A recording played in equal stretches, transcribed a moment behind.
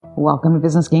Welcome to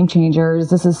Business Game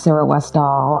Changers. This is Sarah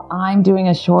Westall. I'm doing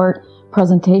a short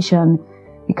presentation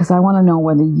because I want to know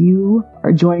whether you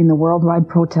are joining the worldwide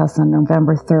protests on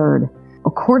November 3rd.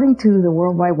 According to the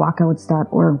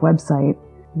worldwidewalkouts.org website,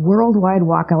 worldwide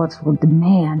walkouts will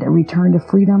demand a return to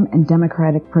freedom and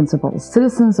democratic principles.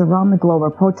 Citizens around the globe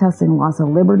are protesting loss of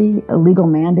liberty, illegal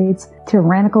mandates,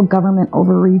 tyrannical government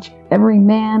overreach. Every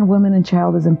man, woman, and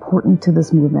child is important to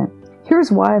this movement.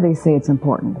 Here's why they say it's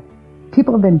important.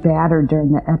 People have been battered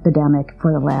during the epidemic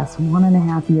for the last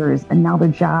 1.5 years, and now their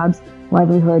jobs,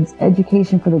 livelihoods,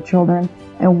 education for their children,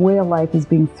 and way of life is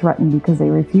being threatened because they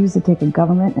refuse to take a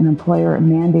government and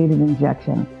employer-mandated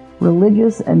injection.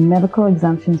 Religious and medical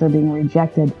exemptions are being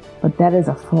rejected, but that is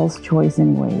a false choice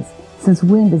anyways. Since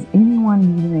when does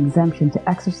anyone need an exemption to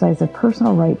exercise their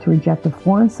personal right to reject a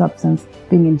foreign substance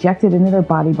being injected into their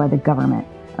body by the government?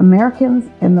 Americans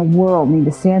in the world need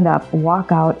to stand up,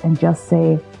 walk out, and just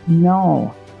say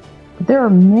no. But there are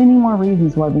many more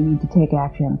reasons why we need to take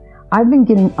action. I've been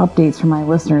getting updates from my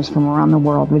listeners from around the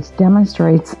world, which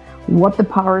demonstrates what the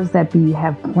powers that be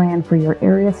have planned for your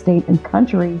area, state, and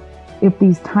country if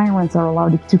these tyrants are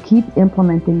allowed to keep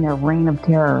implementing their reign of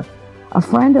terror. A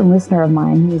friend and listener of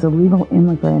mine who is a legal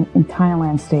immigrant in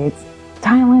Thailand states,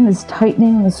 Thailand is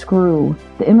tightening the screw.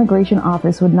 The immigration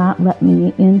office would not let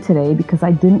me in today because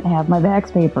I didn't have my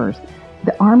vax papers.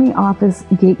 The Army office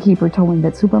gatekeeper told me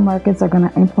that supermarkets are going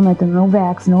to implement a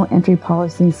no-vax, no-entry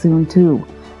policy soon too.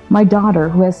 My daughter,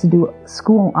 who has to do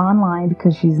school online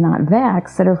because she's not vaxxed,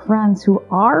 said her friends who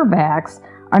are vaxxed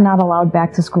are not allowed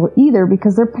back to school either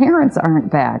because their parents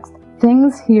aren't vaxxed.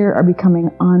 Things here are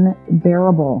becoming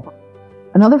unbearable.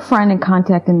 Another friend in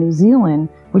contact in New Zealand,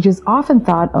 which is often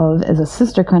thought of as a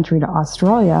sister country to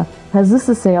Australia, has this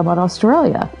to say about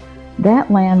Australia. That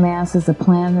landmass is the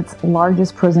planet's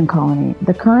largest prison colony.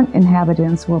 The current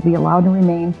inhabitants will be allowed to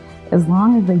remain as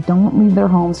long as they don't leave their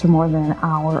homes for more than an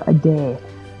hour a day.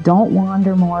 Don't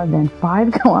wander more than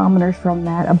 5 kilometers from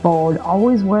that abode.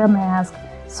 Always wear a mask,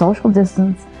 social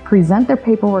distance, present their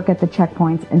paperwork at the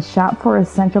checkpoints, and shop for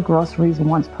essential groceries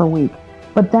once per week.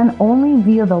 But then only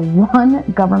via the one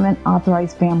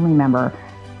government-authorized family member.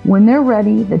 When they're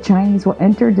ready, the Chinese will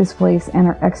enter, displace, and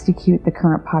or execute the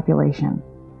current population.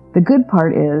 The good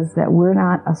part is that we're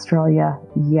not Australia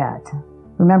yet.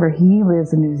 Remember, he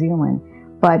lives in New Zealand.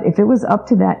 But if it was up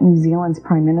to that New Zealand's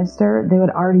prime minister, they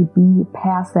would already be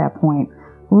past that point.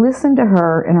 Listen to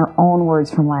her in her own words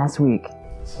from last week.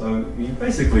 So you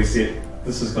basically said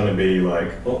this is going to be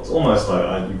like, well, it's almost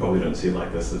like, you probably don't see it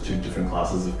like this, the two different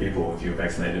classes of people. If you're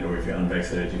vaccinated or if you're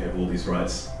unvaccinated, you have all these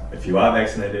rights. If you are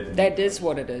vaccinated... That is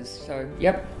what it is, so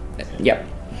yep.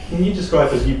 Can you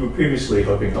describe this? You were previously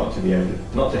hoping not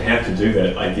to have to do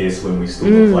that, I guess, when we still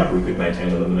looked like we could maintain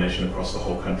elimination across the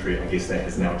whole country. I guess that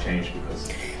has now changed because...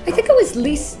 I think it was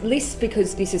less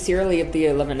because necessarily of the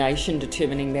elimination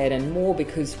determining that, and more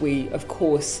because we, of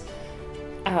course,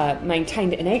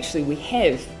 maintained, and actually we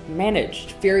have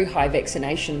managed very high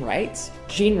vaccination rates,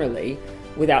 generally,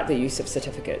 without the use of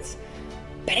certificates.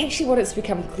 But actually what it's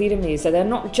become clear to me is that they're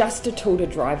not just a tool to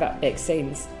drive up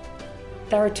vaccines.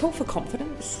 They're a tool for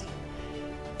confidence.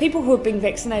 People who have been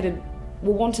vaccinated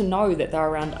will want to know that they're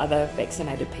around other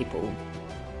vaccinated people.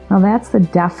 Now that's the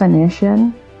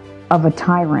definition of a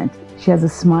tyrant. She has a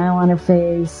smile on her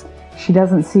face. She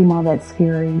doesn't seem all that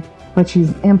scary, but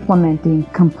she's implementing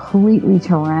completely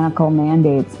tyrannical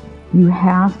mandates. You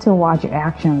have to watch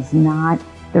actions, not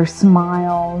their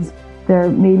smiles.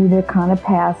 Maybe they're kind of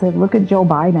passive. Look at Joe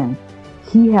Biden.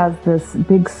 He has this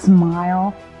big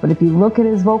smile, but if you look at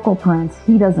his vocal prints,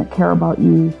 he doesn't care about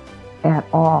you at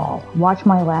all. Watch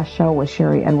my last show with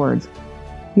Sherry Edwards.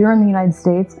 Here in the United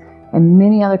States and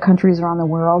many other countries around the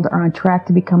world are on track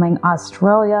to becoming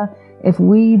Australia if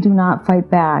we do not fight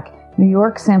back. New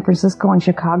York, San Francisco, and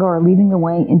Chicago are leading the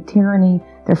way in tyranny.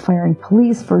 They're firing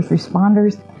police, first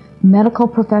responders, medical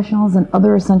professionals, and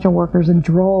other essential workers in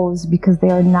droves because they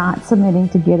are not submitting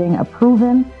to getting a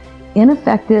proven,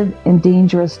 ineffective, and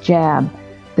dangerous jab.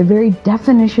 The very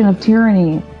definition of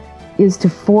tyranny is to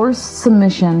force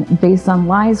submission based on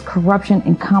lies, corruption,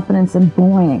 incompetence, and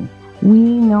bullying. We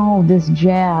know this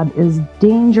jab is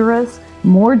dangerous,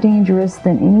 more dangerous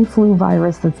than any flu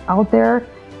virus that's out there.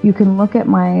 You can look at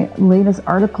my latest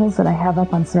articles that I have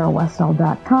up on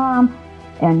sarahwestall.com,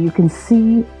 and you can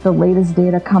see the latest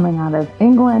data coming out of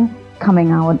England,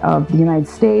 coming out of the United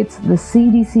States, the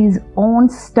CDC's own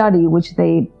study, which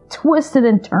they twisted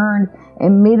and turned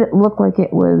and made it look like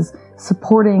it was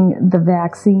supporting the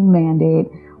vaccine mandate,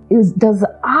 does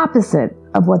the opposite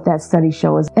of what that study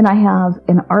shows. And I have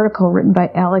an article written by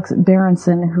Alex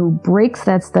Berenson who breaks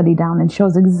that study down and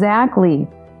shows exactly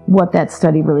what that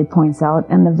study really points out.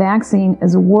 And the vaccine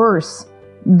is worse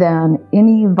than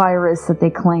any virus that they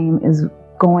claim is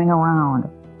going around.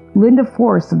 Linda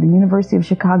Force of the University of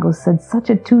Chicago said such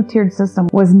a two-tiered system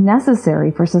was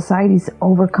necessary for societies to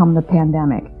overcome the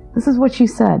pandemic. This is what she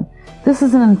said. This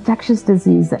is an infectious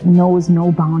disease that knows no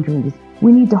boundaries.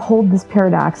 We need to hold this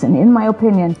paradox and, in my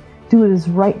opinion, do what is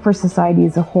right for society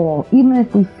as a whole, even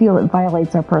if we feel it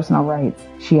violates our personal rights,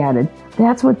 she added.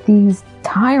 That's what these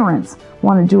tyrants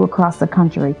want to do across the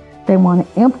country. They want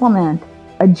to implement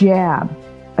a jab,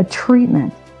 a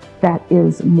treatment that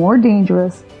is more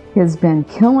dangerous, has been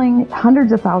killing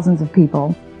hundreds of thousands of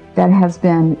people, that has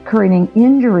been creating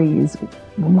injuries,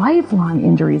 lifelong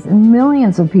injuries, in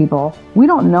millions of people. We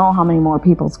don't know how many more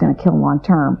people it's going to kill long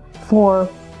term for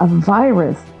a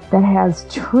virus that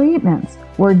has treatments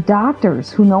where doctors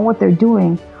who know what they're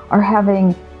doing are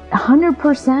having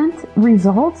 100%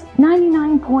 results,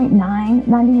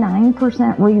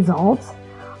 99.99% results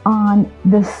on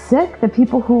the sick, the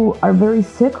people who are very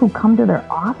sick who come to their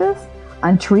office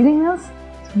on treating this.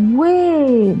 It's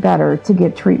way better to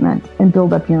get treatment and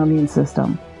build up your immune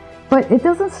system. But it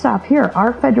doesn't stop here.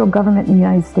 Our federal government in the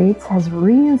United States has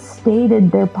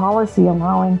reinstated their policy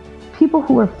allowing people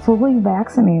who are fully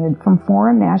vaccinated from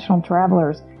foreign national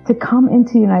travelers to come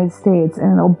into the United States,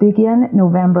 and it'll begin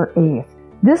November 8th.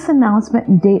 This announcement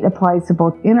and date applies to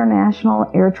both international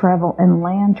air travel and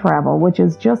land travel, which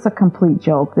is just a complete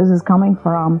joke. This is coming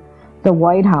from the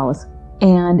White House,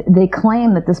 and they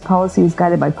claim that this policy is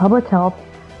guided by public health,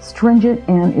 stringent,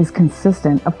 and is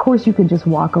consistent. Of course, you can just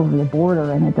walk over the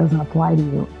border and it doesn't apply to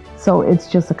you. So it's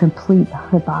just a complete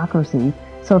hypocrisy.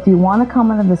 So if you want to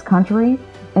come into this country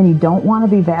and you don't want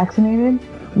to be vaccinated,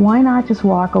 why not just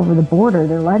walk over the border?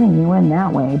 They're letting you in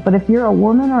that way. But if you're a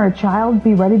woman or a child,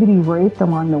 be ready to be raped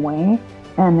along the way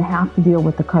and have to deal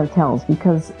with the cartels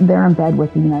because they're in bed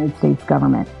with the United States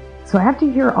government. So after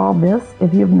you hear all this,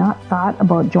 if you have not thought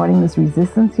about joining this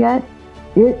resistance yet,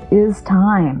 it is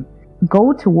time.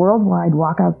 Go to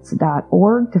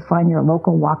worldwidewalkouts.org to find your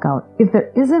local walkout. If there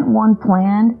isn't one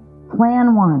planned,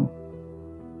 plan one.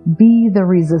 Be the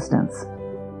resistance.